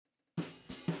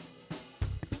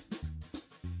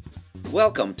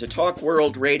Welcome to Talk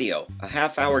World Radio, a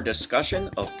half-hour discussion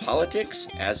of politics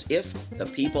as if the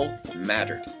people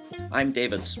mattered. I'm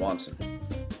David Swanson.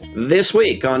 This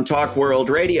week on Talk World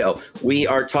Radio, we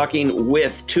are talking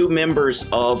with two members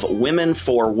of Women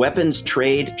for Weapons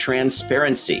Trade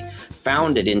Transparency,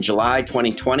 founded in July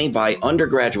 2020 by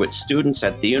undergraduate students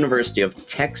at the University of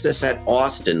Texas at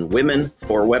Austin. Women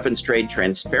for Weapons Trade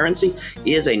Transparency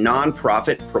is a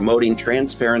nonprofit promoting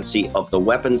transparency of the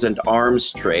weapons and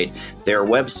arms trade. Their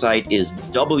website is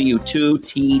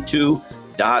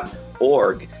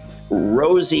w2t2.org.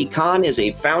 Rosie Kahn is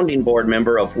a founding board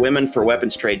member of Women for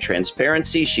Weapons Trade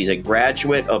Transparency. She's a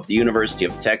graduate of the University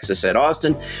of Texas at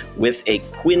Austin with a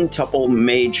quintuple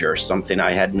major, something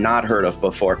I had not heard of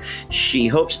before. She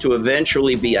hopes to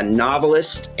eventually be a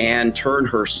novelist and turn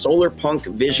her solar punk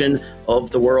vision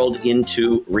of the world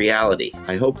into reality.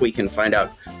 I hope we can find out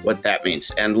what that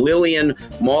means. And Lillian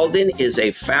Malden is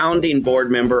a founding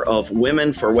board member of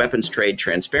Women for Weapons Trade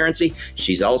Transparency.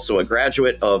 She's also a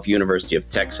graduate of University of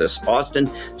Texas,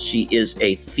 Austin. She is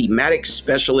a thematic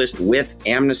specialist with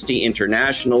Amnesty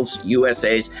International's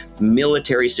USA's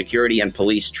Military Security and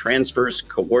Police Transfers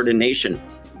Coordination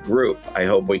Group. I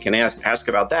hope we can ask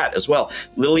about that as well.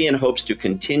 Lillian hopes to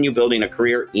continue building a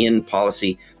career in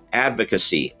policy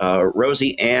advocacy.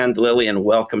 Rosie and Lillian,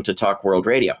 welcome to Talk World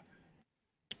Radio.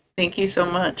 Thank you so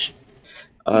much.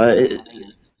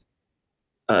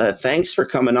 Thanks for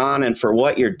coming on and for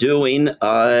what you're doing.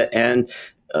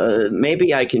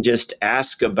 Maybe I can just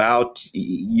ask about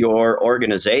your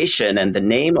organization and the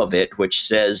name of it, which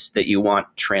says that you want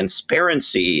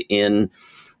transparency in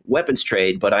weapons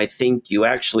trade, but I think you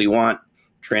actually want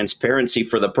transparency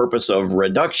for the purpose of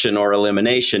reduction or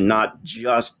elimination, not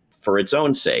just for its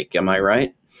own sake. Am I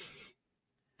right?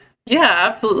 Yeah,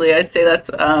 absolutely. I'd say that's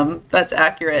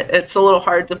accurate. It's a little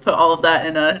hard to put all of that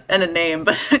in a name,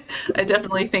 but I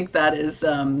definitely think that is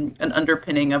an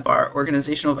underpinning of our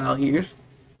organizational values.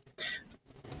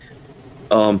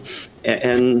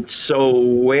 And so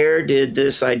where did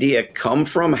this idea come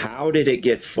from? How did it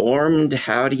get formed?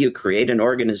 How do you create an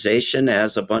organization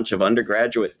as a bunch of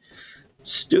undergraduate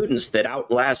students that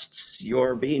outlasts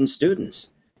your being students?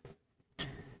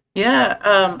 Yeah,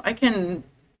 I can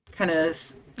kind of,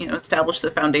 establish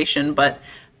the foundation, but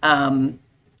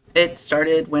it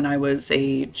started when I was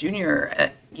a junior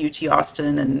at UT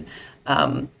Austin, and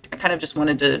I kind of just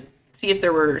wanted to see if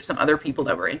there were some other people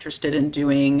that were interested in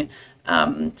doing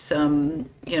some,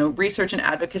 research and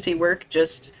advocacy work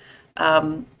just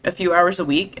a few hours a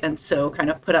week. And so kind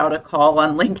of put out a call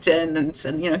on LinkedIn and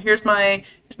said, here's my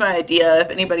idea. If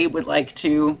anybody would like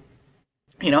to,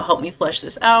 help me flesh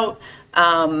this out.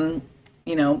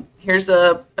 Here's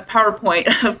a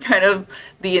PowerPoint of kind of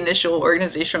the initial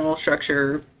organizational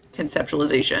structure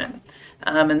conceptualization.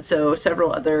 And so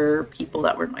several other people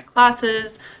that were in my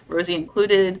classes, Rosie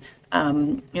included,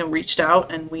 reached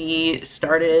out, and we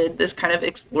started this kind of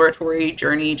exploratory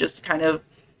journey, just kind of,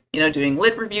 doing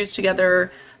lit reviews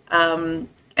together. And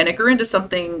it grew into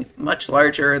something much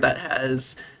larger that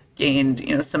has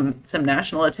gained, some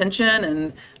national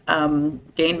attention and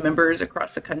gained members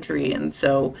across the country. And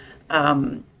so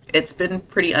it's been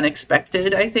pretty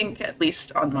unexpected, I think, at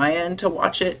least on my end, to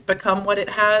watch it become what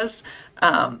it has.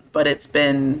 But it's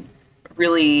been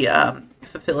really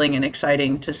fulfilling and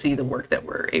exciting to see the work that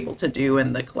we're able to do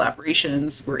and the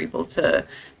collaborations we're able to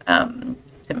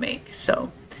make.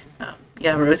 So,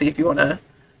 yeah, Rosie, if you want to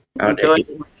go into more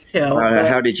detail.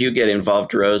 How did you get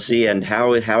involved, Rosie, and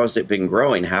how has it been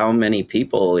growing? How many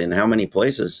people in how many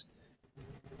places?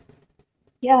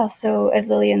 Yeah, so as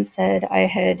Lillian said, I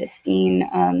had seen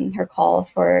her call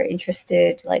for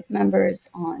interested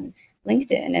members on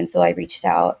LinkedIn, and so I reached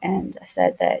out and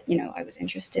said that I was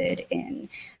interested in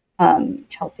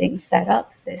helping set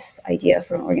up this idea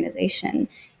for an organization,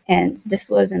 and this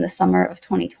was in the summer of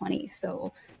 2020.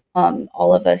 So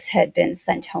all of us had been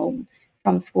sent home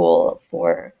from school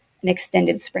for an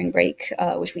extended spring break,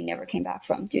 which we never came back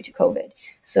from due to COVID.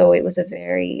 So it was a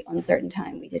very uncertain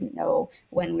time. We didn't know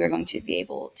when we were going to be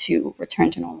able to return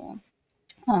to normal.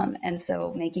 And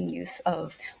so making use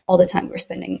of all the time we were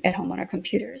spending at home on our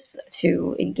computers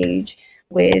to engage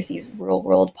with these real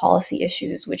world policy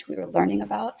issues, which we were learning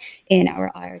about in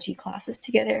our IRG classes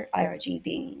together, IRG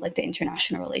being the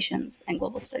International Relations and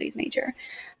Global Studies major.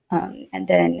 And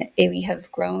then ALI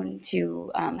have grown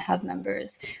to have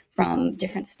members from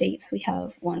different states. We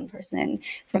have one person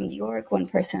from New York, one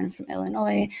person from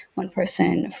Illinois, one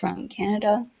person from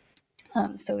Canada.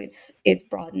 So it's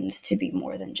broadened to be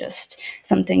more than just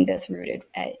something that's rooted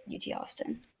at UT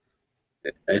Austin.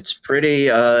 It's pretty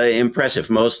impressive.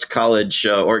 Most college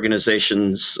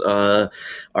organizations are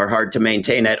hard to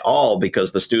maintain at all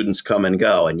because the students come and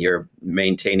go, and you're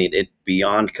maintaining it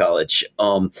beyond college.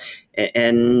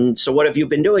 And so, what have you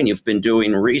been doing? You've been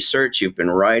doing research, you've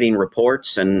been writing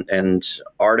reports and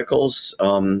articles.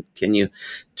 Can you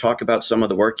talk about some of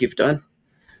the work you've done?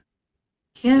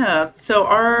 Yeah. So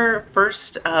our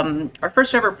first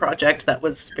ever project that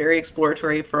was very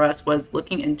exploratory for us was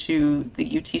looking into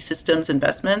the UT systems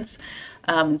investments.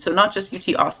 So not just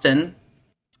UT Austin,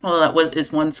 well,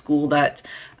 is one school that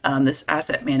this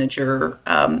asset manager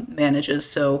manages.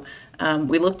 So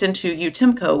we looked into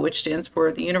UTIMCO, which stands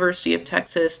for the University of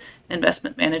Texas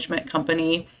Investment Management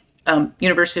Company,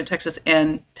 University of Texas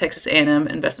and Texas A&M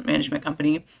Investment Management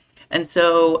Company, and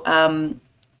so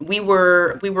we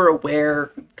were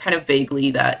aware kind of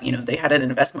vaguely that they had an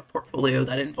investment portfolio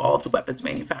that involved weapons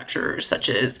manufacturers such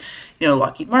as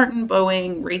Lockheed Martin,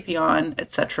 Boeing, Raytheon,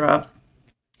 etc.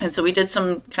 And so we did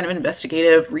some kind of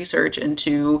investigative research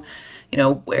into,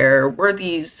 where were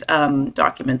these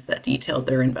documents that detailed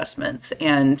their investments,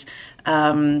 and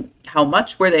how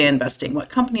much were they investing, what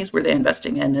companies were they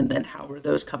investing in, and then how were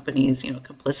those companies,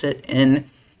 complicit in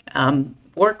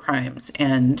war crimes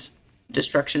and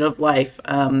destruction of life,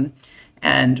 and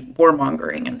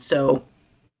warmongering. And so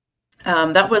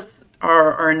that was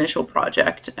our initial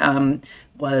project,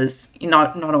 was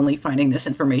not only finding this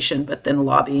information, but then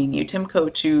lobbying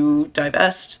UTIMCO to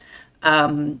divest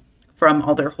from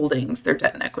all their holdings, their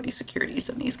debt and equity securities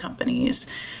in these companies.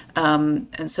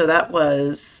 And so that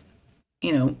was,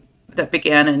 that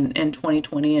began in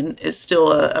 2020 and is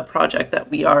still a project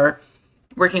that we are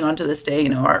working on to this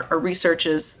day. Our research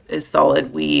is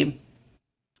solid. We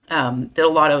did a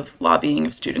lot of lobbying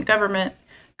of student government,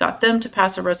 got them to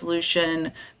pass a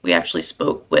resolution. We actually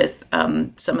spoke with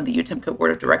some of the UTIMCO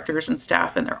board of directors and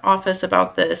staff in their office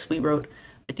about this. We wrote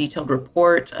a detailed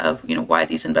report of why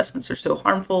these investments are so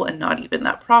harmful and not even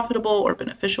that profitable or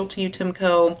beneficial to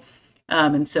UTIMCO.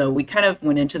 And so we kind of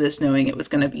went into this knowing it was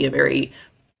going to be a very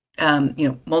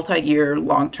multi-year,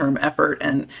 long-term effort,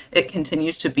 and it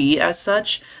continues to be as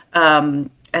such. And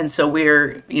so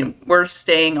we're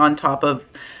staying on top of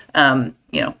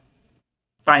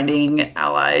finding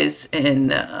allies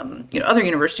in other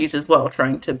universities as well,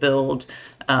 trying to build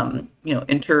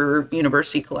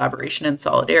inter-university collaboration and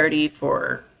solidarity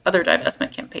for other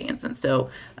divestment campaigns. And so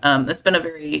it's been a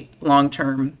very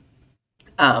long-term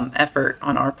effort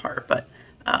on our part, but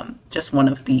just one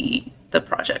of the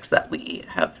projects that we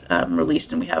have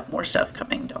released, and we have more stuff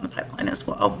coming down the pipeline as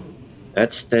well.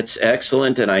 That's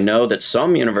excellent, and I know that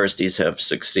some universities have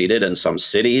succeeded, and some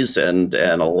cities, and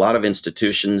a lot of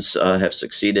institutions have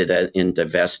succeeded in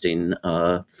divesting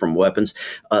from weapons.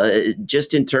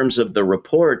 Just in terms of the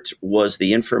report, was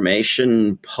the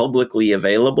information publicly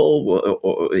available,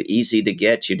 or easy to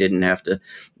get? You didn't have to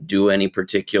do any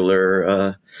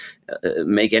particular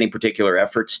make any particular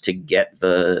efforts to get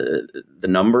the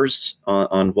numbers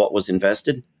on what was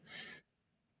invested?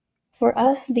 For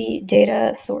us, the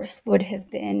data source would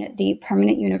have been the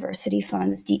Permanent University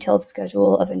Fund's detailed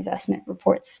schedule of investment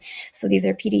reports. So these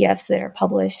are PDFs that are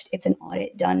published. It's an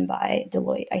audit done by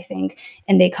Deloitte, I think,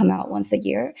 and they come out once a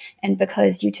year. And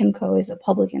because UTIMCO is a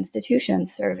public institution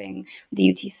serving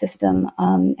the UT system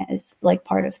as like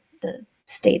part of the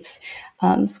state's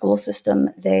school system,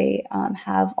 they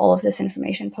have all of this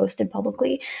information posted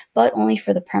publicly, but only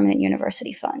for the Permanent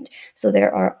University Fund. So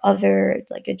there are other,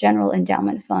 like a general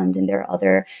endowment fund, and there are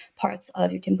other parts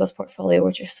of UTIMCO's portfolio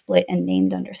which are split and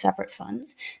named under separate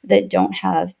funds that don't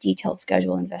have detailed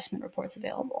schedule investment reports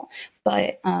available.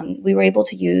 But we were able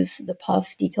to use the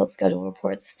PUF detailed schedule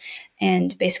reports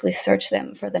and basically search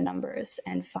them for the numbers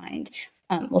and find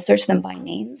we'll search them by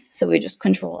names. So we just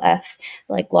control F,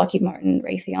 like Lockheed Martin,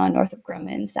 Raytheon, Northrop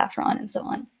Grumman, Safran, and so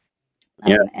on.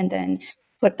 Yeah. And then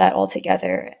put that all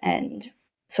together and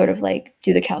sort of like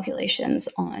do the calculations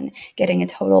on getting a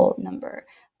total number.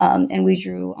 And we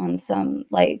drew on some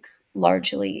like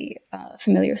largely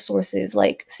familiar sources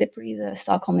like SIPRI, the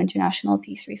Stockholm International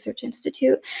Peace Research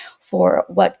Institute, for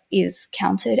what is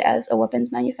counted as a weapons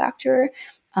manufacturer.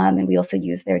 And we also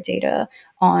use their data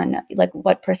on like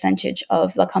what percentage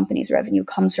of the company's revenue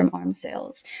comes from arms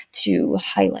sales to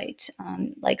highlight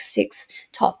like 6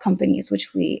 top companies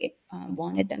which we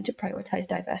wanted them to prioritize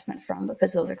divestment from,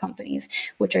 because those are companies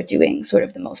which are doing sort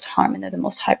of the most harm, and they're the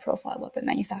most high profile weapon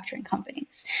manufacturing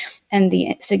companies. And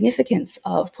the significance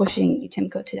of pushing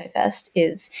UTIMCO to divest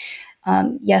is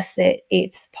yes, that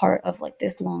it's part of like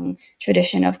this long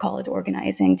tradition of college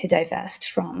organizing to divest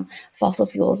from fossil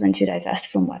fuels and to divest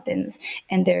from weapons.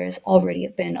 And there's already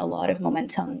been a lot of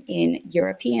momentum in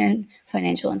European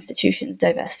financial institutions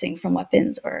divesting from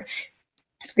weapons or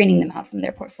screening them out from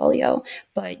their portfolio.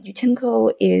 But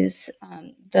UTIMCO is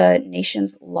the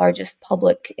nation's largest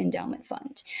public endowment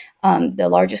fund. The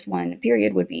largest one,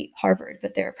 period, would be Harvard,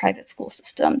 but they're a private school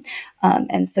system.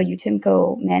 And so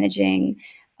UTIMCO managing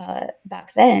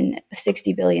back then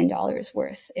 $60 billion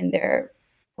worth in their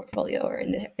portfolio or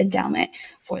in the endowment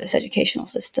for this educational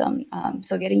system.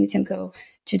 So getting UTIMCO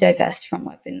to divest from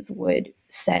weapons would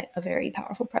set a very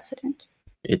powerful precedent.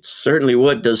 It certainly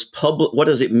would. What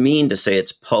does it mean to say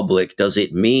it's public? Does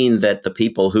it mean that the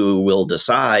people who will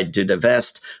decide to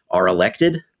divest are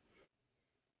elected?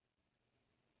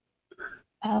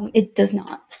 It does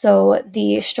not. So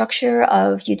the structure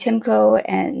of UTIMCO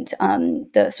and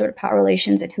the sort of power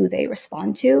relations and who they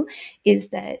respond to is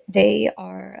that they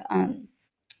are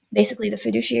basically the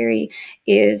fiduciary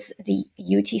is the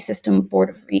UT System Board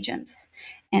of Regents.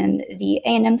 And the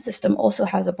A&M system also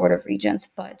has a Board of Regents,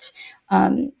 but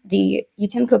the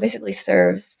UTIMCO basically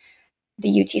serves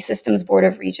the UT System's Board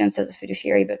of Regents as a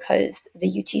fiduciary because the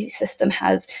UT system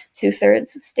has 2/3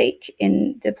 stake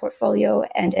in the portfolio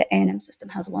and the A&M system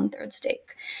has 1/3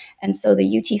 stake. And so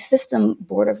the UT System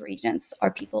Board of Regents are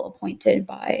people appointed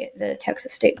by the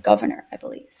Texas state governor, I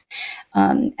believe.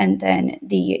 And then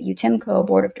the UTIMCO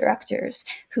Board of Directors,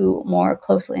 who more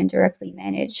closely and directly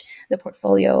manage the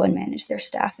portfolio and manage their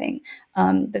staffing.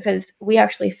 Because we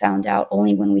actually found out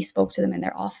only when we spoke to them in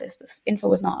their office, this info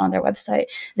was not on their website,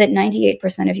 that 98%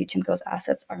 of UTIMCO's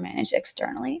assets are managed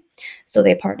externally. So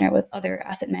they partner with other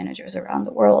asset managers around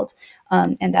the world.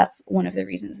 And that's one of the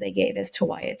reasons they gave as to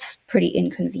why it's pretty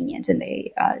inconvenient and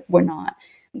they were not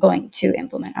going to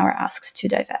implement our asks to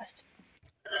divest.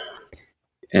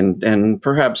 And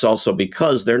perhaps also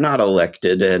because they're not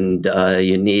elected and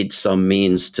you need some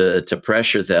means to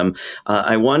pressure them.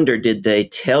 I wonder, did they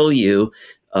tell you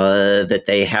that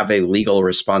they have a legal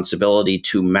responsibility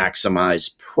to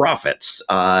maximize profits?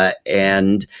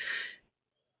 And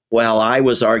well, I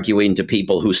was arguing to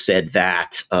people who said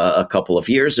that a couple of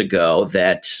years ago,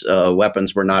 that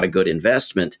weapons were not a good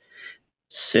investment.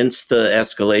 Since the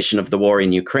escalation of the war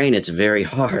in Ukraine, it's very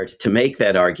hard to make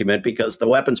that argument because the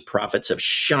weapons profits have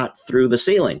shot through the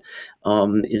ceiling.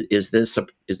 Is this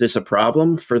a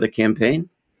problem for the campaign?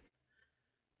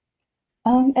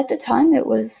 At the time, it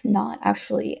was not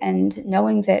actually. And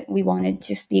knowing that we wanted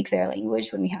to speak their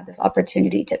language when we had this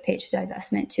opportunity to pitch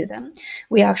divestment to them,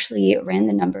 we actually ran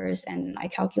the numbers and I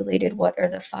calculated what are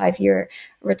the 5-year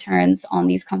returns on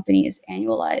these companies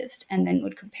annualized, and then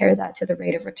would compare that to the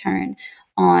rate of return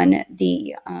on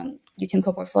the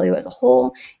UTIMCO portfolio as a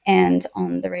whole and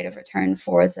on the rate of return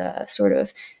for the sort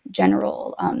of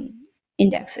general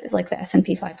indexes like the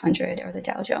S&P 500 or the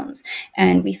Dow Jones.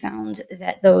 And we found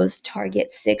that those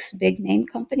target 6 big name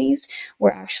companies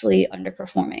were actually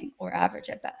underperforming or average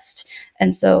at best.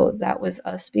 And so that was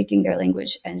us speaking their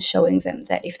language and showing them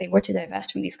that if they were to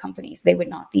divest from these companies, they would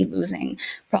not be losing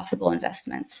profitable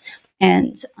investments.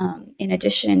 And in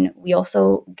addition, we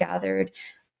also gathered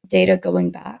data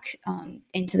going back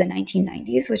into the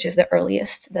 1990s, which is the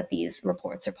earliest that these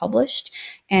reports are published.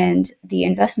 And the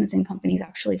investments in companies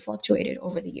actually fluctuated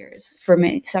over the years, for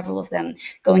several of them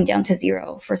going down to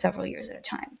zero for several years at a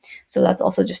time. So that's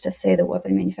also just to say that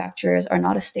weapon manufacturers are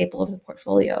not a staple of the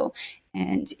portfolio,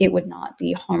 and it would not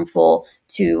be harmful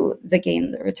to the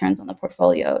gain, the returns on the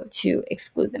portfolio to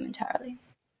exclude them entirely.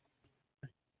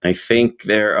 I think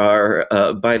there are,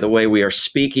 by the way, we are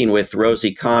speaking with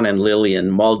Rosie Kahn and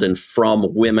Lillian Malden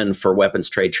from Women for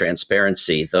Weapons Trade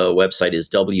Transparency. The website is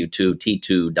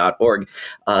w2t2.org.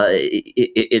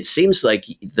 It seems like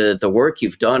the work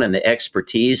you've done and the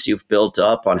expertise you've built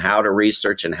up on how to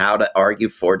research and how to argue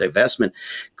for divestment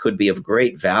could be of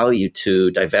great value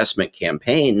to divestment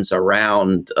campaigns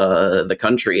around the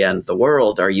country and the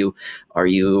world. Are you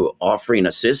offering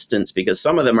assistance? Because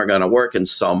some of them are going to work and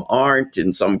some aren't.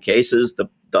 In some cases, the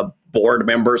board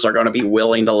members are going to be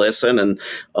willing to listen, and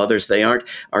others they aren't.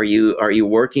 Are you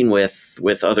working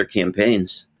with other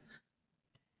campaigns?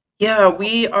 Yeah,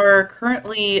 we are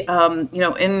currently,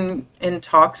 in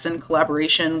talks and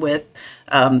collaboration with,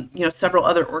 several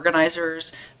other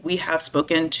organizers. We have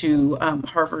spoken to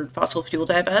Harvard Fossil Fuel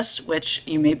Divest, which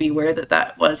you may be aware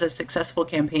that was a successful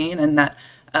campaign, and that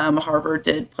Harvard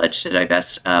did pledge to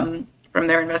divest from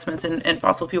their investments in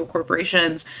fossil fuel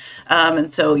corporations.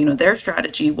 And so, their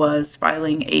strategy was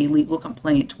filing a legal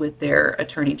complaint with their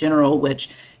attorney general, which,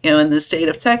 in the state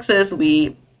of Texas,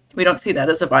 we don't see that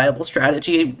as a viable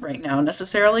strategy right now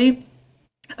necessarily.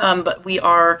 But we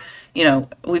are,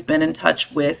 we've been in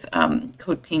touch with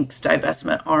Code Pink's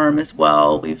divestment arm as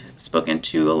well. We've spoken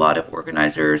to a lot of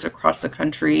organizers across the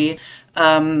country.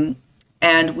 And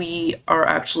we are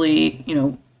actually,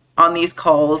 on these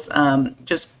calls,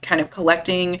 just kind of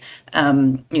collecting,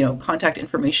 contact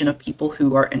information of people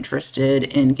who are interested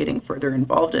in getting further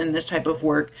involved in this type of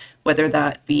work, whether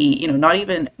that be, not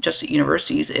even just at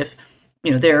universities, if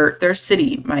their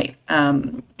city might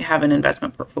have an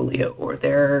investment portfolio, or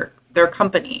their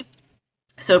company.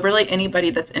 So really, anybody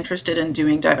that's interested in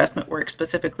doing divestment work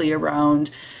specifically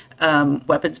around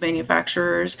weapons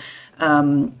manufacturers,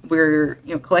 we're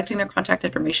collecting their contact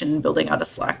information and building out a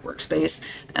Slack workspace,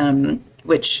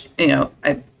 which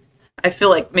I feel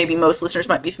like maybe most listeners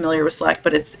might be familiar with Slack,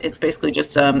 but it's basically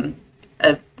just a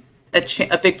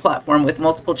big platform with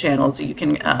multiple channels so you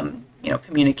can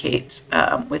communicate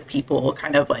with people,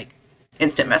 kind of like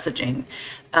instant messaging,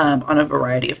 on a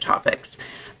variety of topics.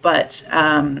 But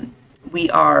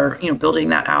we are building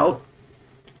that out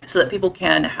so that people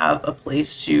can have a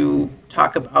place to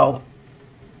talk about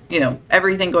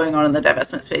everything going on in the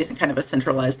divestment space in kind of a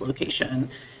centralized location.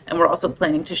 And we're also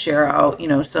planning to share out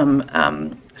some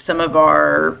of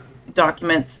our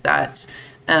documents that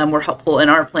were helpful in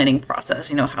our planning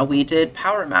process. How we did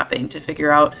power mapping to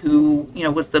figure out who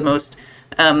was the most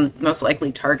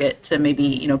likely target to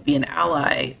maybe be an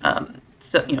ally,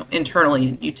 so internally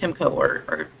in UTIMCO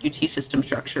or UT system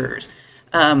structures.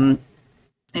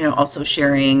 Also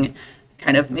sharing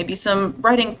kind of maybe some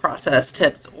writing process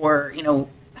tips, or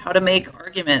how to make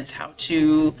arguments, how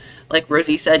to, like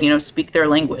Rosie said, speak their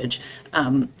language.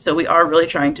 So we are really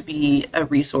trying to be a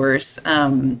resource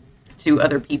to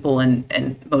other people,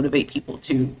 and motivate people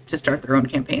to start their own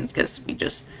campaigns, because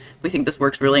we think this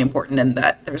work's really important, and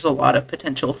that there's a lot of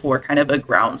potential for kind of a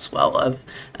groundswell of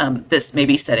this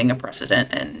maybe setting a precedent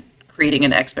and creating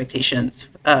an expectations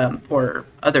for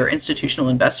other institutional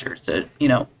investors to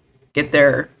get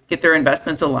their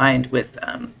investments aligned with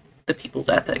the people's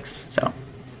ethics. So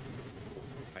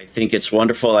I think it's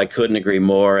wonderful. I couldn't agree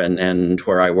more. And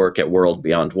where I work at World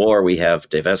Beyond War, we have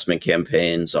divestment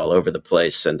campaigns all over the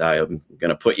place. And I am going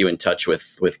to put you in touch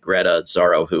with Greta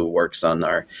Zaro, who works on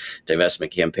our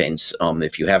divestment campaigns,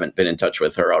 if you haven't been in touch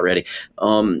with her already.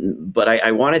 But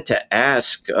I wanted to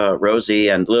ask Rosie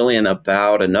and Lillian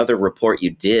about another report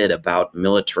you did about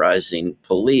militarizing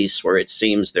police, where it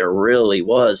seems there really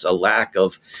was a lack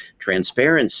of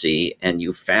transparency, and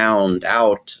you found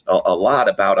out a lot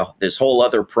about this whole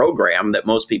other program that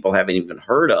most people haven't even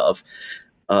heard of,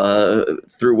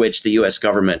 through which the U.S.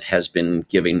 government has been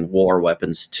giving war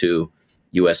weapons to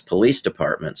U.S. police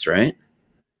departments, right?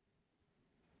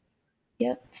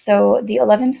 Yep. So the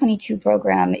 1122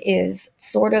 program is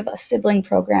sort of a sibling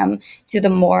program to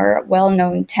the more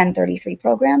well-known 1033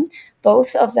 program.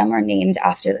 Both of them are named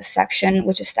after the section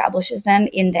which establishes them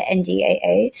in the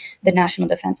NDAA, the National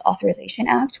Defense Authorization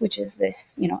Act, which is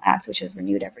this, act which is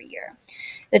renewed every year.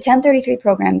 The 1033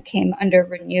 program came under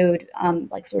renewed,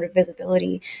 sort of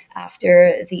visibility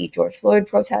after the George Floyd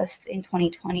protests in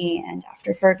 2020 and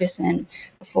after Ferguson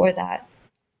before that.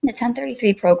 The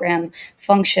 1033 program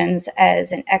functions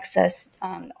as an excess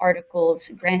articles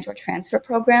grant or transfer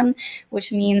program,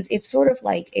 which means it's sort of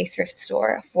like a thrift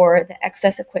store for the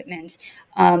excess equipment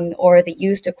or the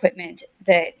used equipment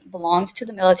that belongs to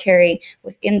the military,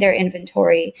 was in their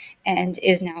inventory, and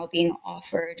is now being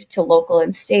offered to local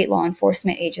and state law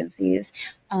enforcement agencies,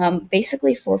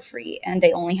 basically for free, and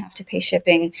they only have to pay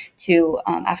shipping to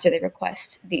after they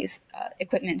request these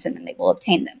equipments, and then they will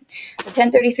obtain them. The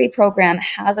 1033 program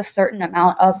has a certain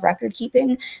amount of record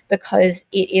keeping because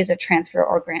it is a transfer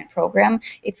or grant program.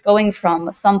 It's going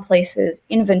from some place's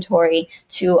inventory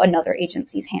to another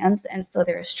agency's hands, and so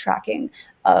there's tracking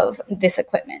of this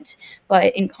equipment.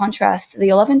 But in contrast, the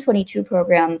 1122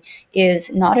 program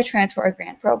is not a transfer or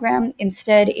grant program.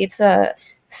 Instead, it's a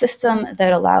system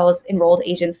that allows enrolled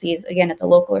agencies, again at the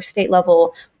local or state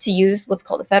level, to use what's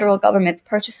called the federal government's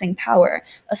purchasing power,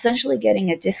 essentially getting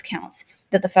a discount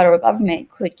that the federal government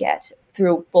could get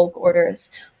through bulk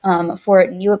orders for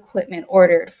new equipment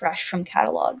ordered fresh from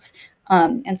catalogs.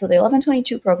 And so the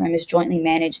 1122 program is jointly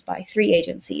managed by three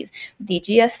agencies: the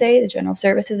GSA, the General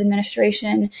Services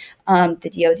Administration,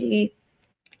 the DoD,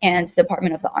 and the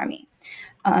Department of the Army.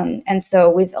 And so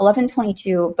with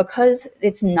 1122, because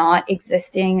it's not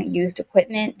existing used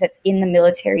equipment that's in the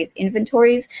military's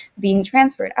inventories being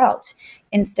transferred out,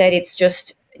 instead it's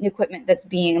just equipment that's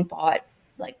being bought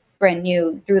like brand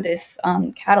new through this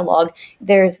catalog.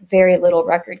 There's very little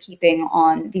record keeping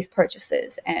on these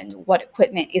purchases and what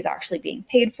equipment is actually being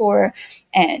paid for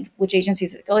and which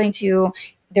agencies it's going to.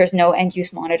 there's no end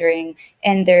use monitoring,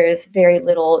 and there's very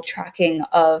little tracking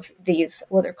of these,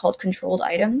 what are called controlled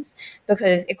items,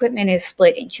 because equipment is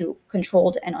split into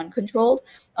controlled and uncontrolled.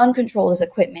 Uncontrolled is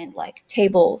equipment like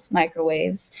tables,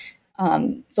 microwaves,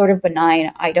 sort of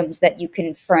benign items that you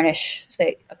can furnish,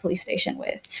 say, a police station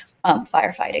with,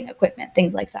 firefighting equipment,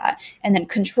 things like that. And then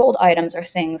controlled items are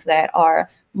things that are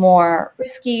more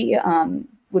risky,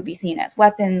 would be seen as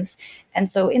weapons. And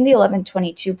so in the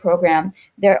 1122 program,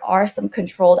 there are some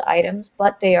controlled items,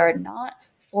 but they are not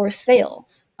for sale.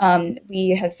 We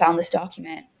have found this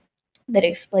document that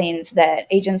explains that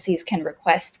agencies can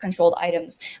request controlled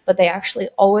items, but they actually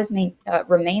always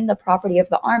remain the property of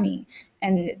the Army,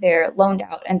 and they're loaned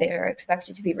out and they're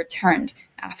expected to be returned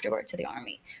afterward to the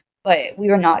Army. But we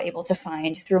were not able to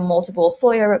find, through multiple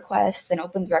FOIA requests and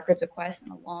opens records requests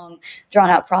and a long,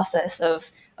 drawn out process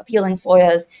of appealing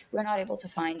FOIAs, we're not able to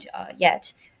find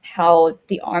yet how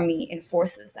the Army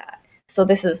enforces that. So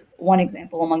this is one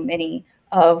example among many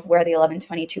of where the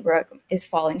 1122 program is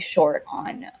falling short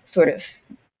on sort of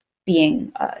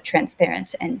being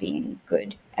transparent and being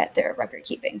good at their record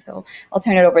keeping. So I'll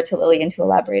turn it over to Lillian to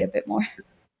elaborate a bit more.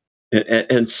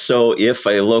 And so, if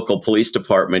a local police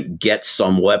department gets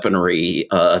some weaponry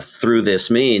through this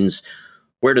means,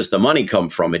 where does the money come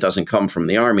from? It doesn't come from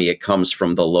the Army. It comes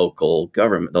from the local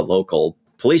government, the local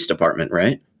police department,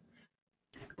 right?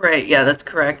 Right. Yeah, that's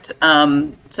correct.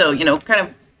 So, kind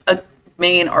of a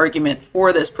main argument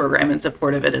for this program in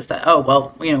support of it is that, oh,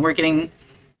 well, we're getting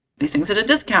these things at a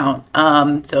discount.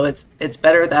 So it's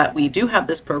better that we do have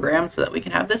this program so that we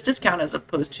can have this discount as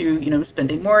opposed to,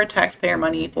 spending more taxpayer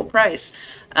money full price.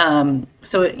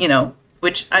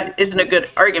 Which isn't a good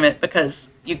argument,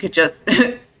 because you could just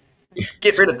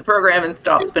get rid of the program and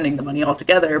stop spending the money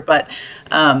altogether. But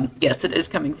yes, it is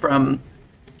coming from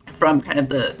kind of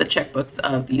the checkbooks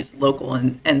of these local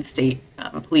and state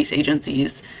police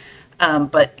agencies.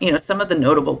 But some of the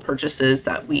notable purchases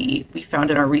that we found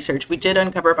in our research, we did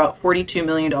uncover about $42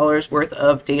 million worth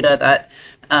of data that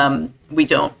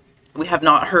we have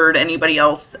not heard anybody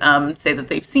else say that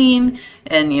they've seen,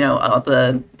 and all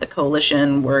the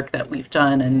coalition work that we've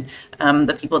done, and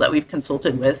the people that we've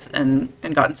consulted with and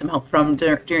gotten some help from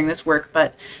during this work.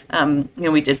 But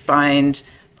we did find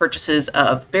purchases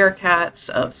of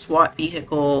Bearcats, of SWAT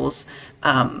vehicles,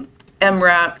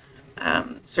 MRAPs,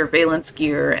 surveillance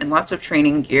gear, and lots of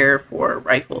training gear for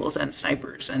rifles and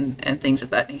snipers and things of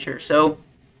that nature. So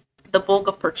the bulk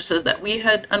of purchases that we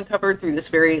had uncovered through this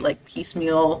very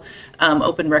piecemeal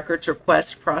open records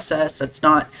request process, that's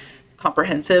not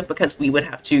comprehensive, because we would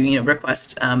have to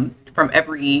request from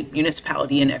every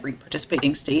municipality in every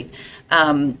participating state.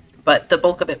 But the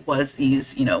bulk of it was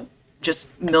these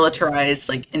just militarized,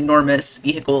 enormous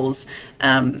vehicles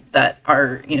that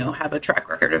are, have a track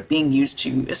record of being used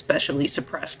to especially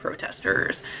suppress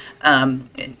protesters, and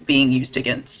being used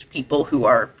against people who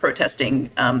are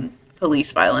protesting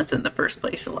police violence in the first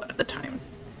place a lot of the time.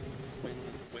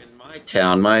 When my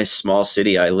town, my small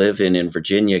city I live in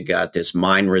Virginia, got this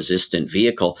mine-resistant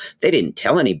vehicle, they didn't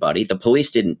tell anybody. The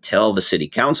police didn't tell, the city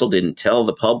council didn't tell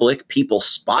the public. People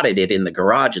spotted it in the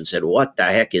garage and said, "What the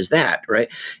heck is that?"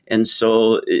 Right? And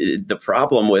so the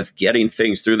problem with getting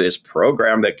things through this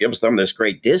program that gives them this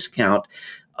great discount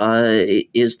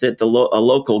is that a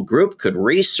local group could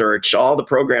research all the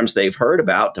programs they've heard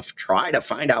about to try to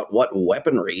find out what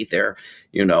weaponry their,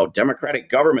 democratic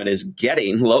government is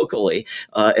getting locally,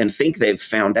 and think they've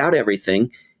found out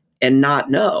everything, and not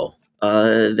know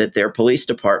that their police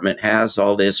department has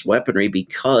all this weaponry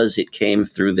because it came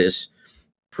through this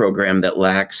program that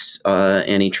lacks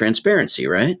any transparency,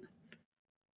 right?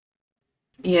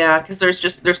 Yeah, because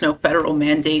there's no federal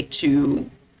mandate to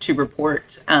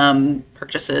report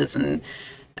purchases, and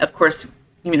of course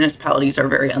municipalities are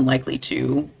very unlikely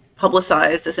to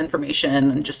publicize this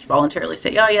information and just voluntarily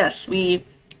say, "Oh yes, we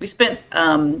spent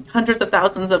hundreds of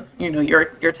thousands of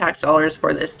your tax dollars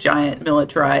for this giant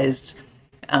militarized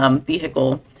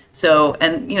vehicle." So,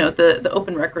 and the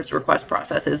open records request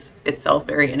process is itself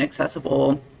very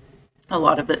inaccessible. A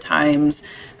lot of the times,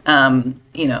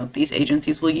 these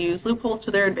agencies will use loopholes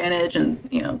to their advantage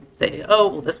and, say, "Oh,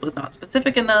 well, this was not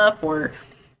specific enough," or,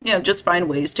 just find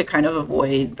ways to kind of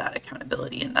avoid that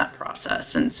accountability in that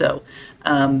process. And so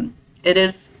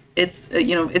it's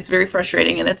very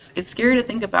frustrating, and it's scary to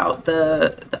think about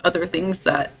the other things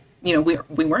that,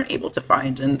 we weren't able to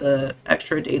find in the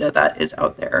extra data that is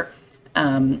out there,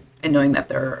 and knowing that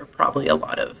there are probably a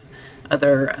lot of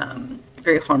other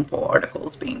very harmful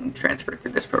articles being transferred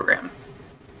through this program.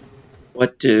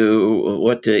 What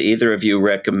do either of you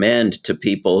recommend to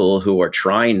people who are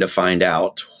trying to find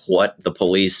out what the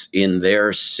police in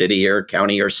their city or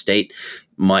county or state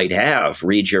might have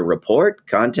read your report,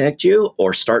 contact you,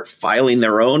 or start filing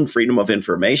their own Freedom of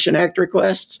Information Act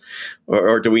requests?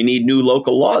 Or do we need new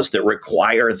local laws that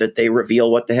require that they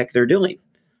reveal what the heck they're doing?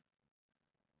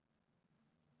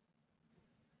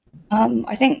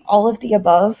 I think all of the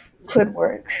above could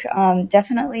work.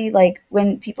 Definitely, like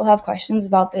when people have questions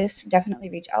about this, definitely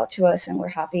reach out to us, and we're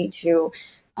happy to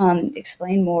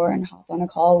explain more and hop on a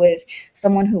call with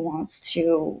someone who wants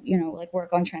to, like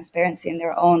work on transparency in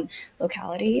their own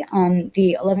locality.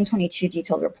 The 1122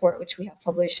 detailed report, which we have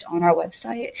published on our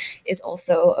website, is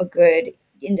also a good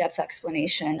in-depth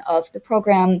explanation of the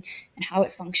program and how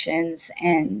it functions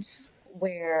and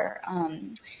where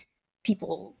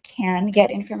people can get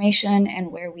information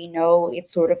and where we know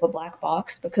it's sort of a black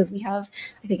box, because we have,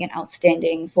 I think, an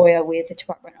outstanding FOIA with the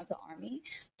Department of the Army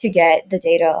to get the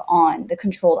data on the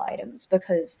controlled items,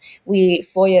 because we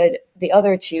FOIA'd the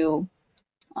other two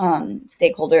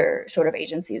stakeholder sort of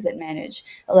agencies that manage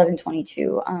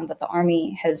 1122, but the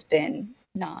Army has been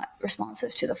not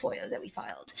responsive to the FOIA that we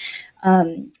filed.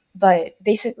 But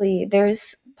basically,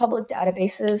 there's public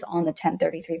databases on the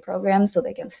 1033 program, so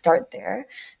they can start there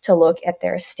to look at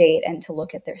their state and to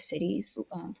look at their city's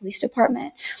police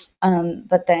department.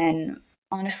 But then,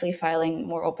 honestly, filing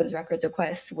more opens records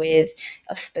requests with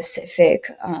a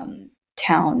specific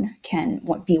town can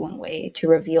be one way to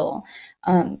reveal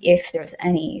if there's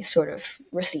any sort of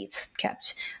receipts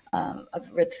kept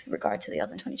with regard to the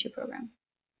 1122 program.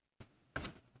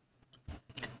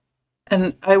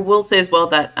 And I will say as well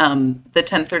that the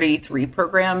 1033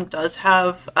 program does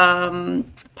have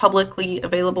publicly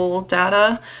available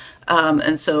data.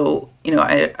 And so,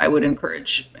 I would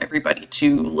encourage everybody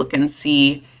to look and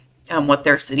see what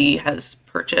their city has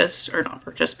purchased, or not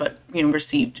purchased, but,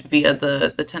 received via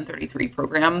the 1033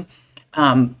 program.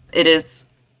 It is,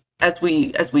 as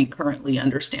we currently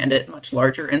understand it, much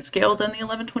larger in scale than the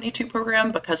 1122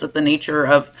 program because of the nature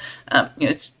of,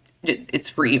 it's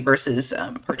free versus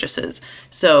purchases.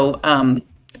 So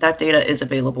that data is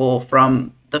available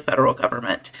from the federal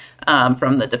government,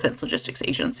 from the Defense Logistics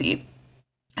Agency.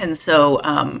 And so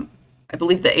I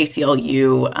believe the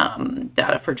ACLU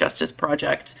Data for Justice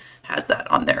Project has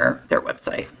that on their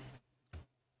website.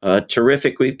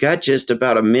 Terrific. We've got just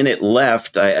about a minute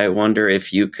left. I wonder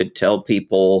if you could tell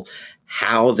people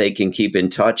how they can keep in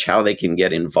touch, how they can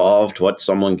get involved, what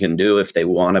someone can do if they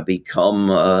want to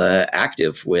become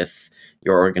active with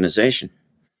your organization.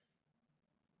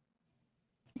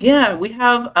 Yeah, we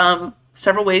have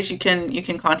several ways you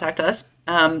can contact us.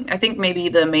 I think maybe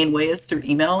the main way is through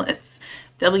email. It's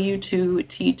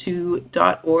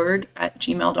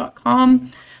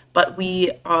w2t2.org@gmail.com. But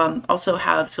we also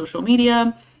have social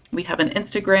media. We have an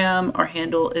Instagram. Our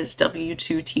handle is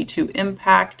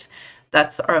W2T2Impact.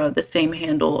 That's the same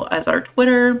handle as our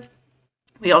Twitter.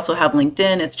 We also have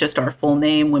LinkedIn. It's just our full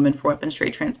name, Women for Weapons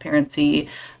Trade Transparency.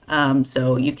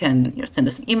 So you can send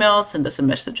us an email, send us a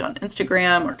message on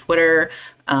Instagram or Twitter,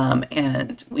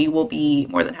 and we will be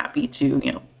more than happy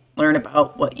to learn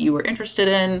about what you are interested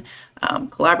in,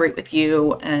 collaborate with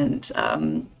you, and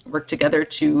work together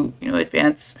to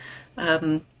advance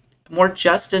a more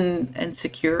just and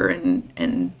secure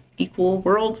and equal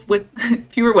world with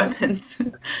fewer weapons.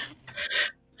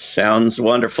 Sounds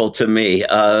wonderful to me.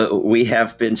 We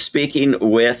have been speaking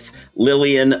with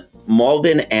Lillian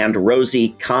Malden and Rosie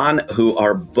Kahn, who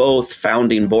are both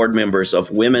founding board members of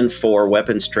Women for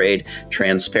Weapons Trade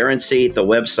Transparency. The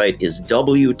website is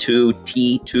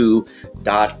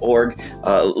w2t2.org.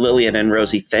 Lillian and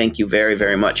Rosie, thank you very,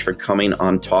 very much for coming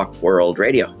on Talk World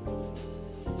Radio.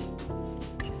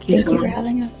 Thank you for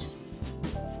having us.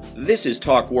 This is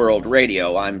Talk World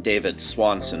Radio. I'm David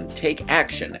Swanson. Take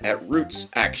action at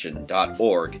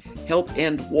rootsaction.org. Help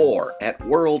end war at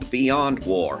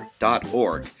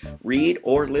worldbeyondwar.org. Read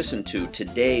or listen to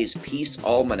today's Peace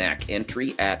Almanac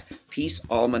entry at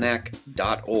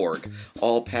peacealmanac.org.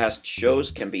 All past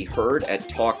shows can be heard at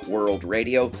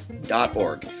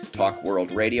talkworldradio.org. Talk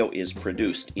World Radio is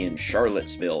produced in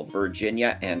Charlottesville,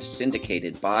 Virginia, and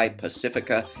syndicated by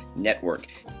Pacifica Network.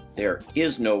 There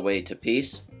is no way to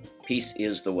peace. Peace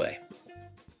is the way.